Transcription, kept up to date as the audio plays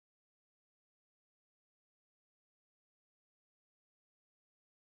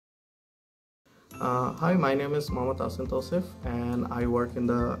Hi, my name is Mohammad Asin Tosif and I work in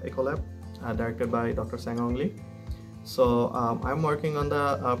the Ecolab directed by Dr. Sangong Lee. So I'm working on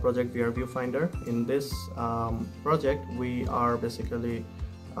the project VR Viewfinder. In this project, we are basically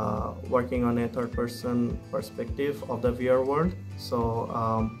working on a third-person perspective of the VR world.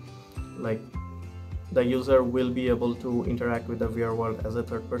 So like the user will be able to interact with the VR world as a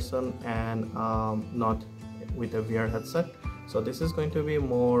third person and not with a VR headset. So this is going to be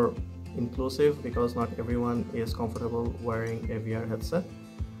more inclusive because not everyone is comfortable wearing a VR headset.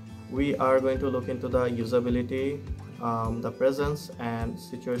 We are going to look into the usability, the presence and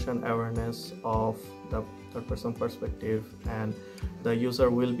situation awareness of the third-person perspective, and the user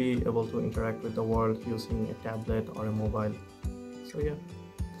will be able to interact with the world using a tablet or a mobile. So yeah.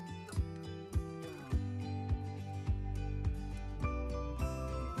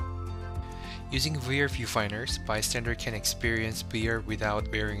 Using VR viewfinders, bystanders can experience VR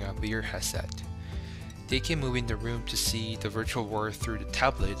without wearing a VR headset. They can move in the room to see the virtual world through the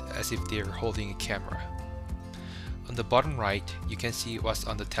tablet as if they are holding a camera. On the bottom right, you can see what's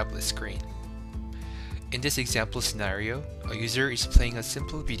on the tablet screen. In this example scenario, a user is playing a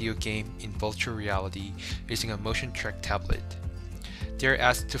simple video game in virtual reality using a motion track tablet. They are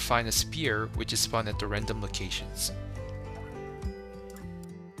asked to find a sphere which is spawned at the random locations.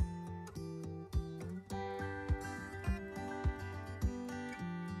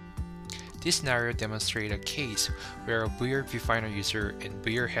 This scenario demonstrates a case where a VR viewfinder user and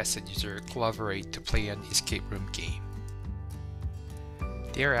VR headset user collaborate to play an escape room game.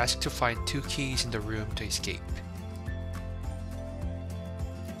 They are asked to find 2 keys in the room to escape.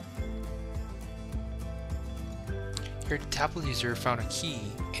 Here the tablet user found a key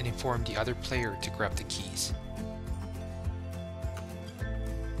and informed the other player to grab the keys.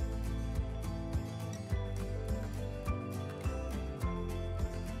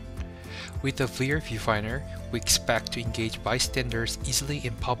 With the VR viewfinder, we expect to engage bystanders easily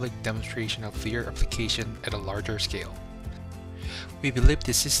in public demonstration of VR application at a larger scale. We believe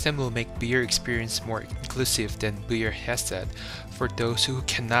this system will make VR experience more inclusive than VR headset for those who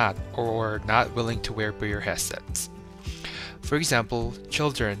cannot or are not willing to wear VR headsets. For example,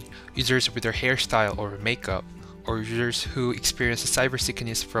 children, users with their hairstyle or makeup, or users who experience cyber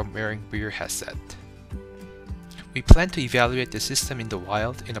sickness from wearing VR headset. We plan to evaluate the system in the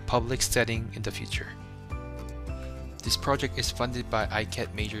wild in a public setting in the future. This project is funded by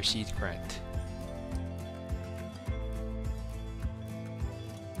ICAT Major Seed Grant.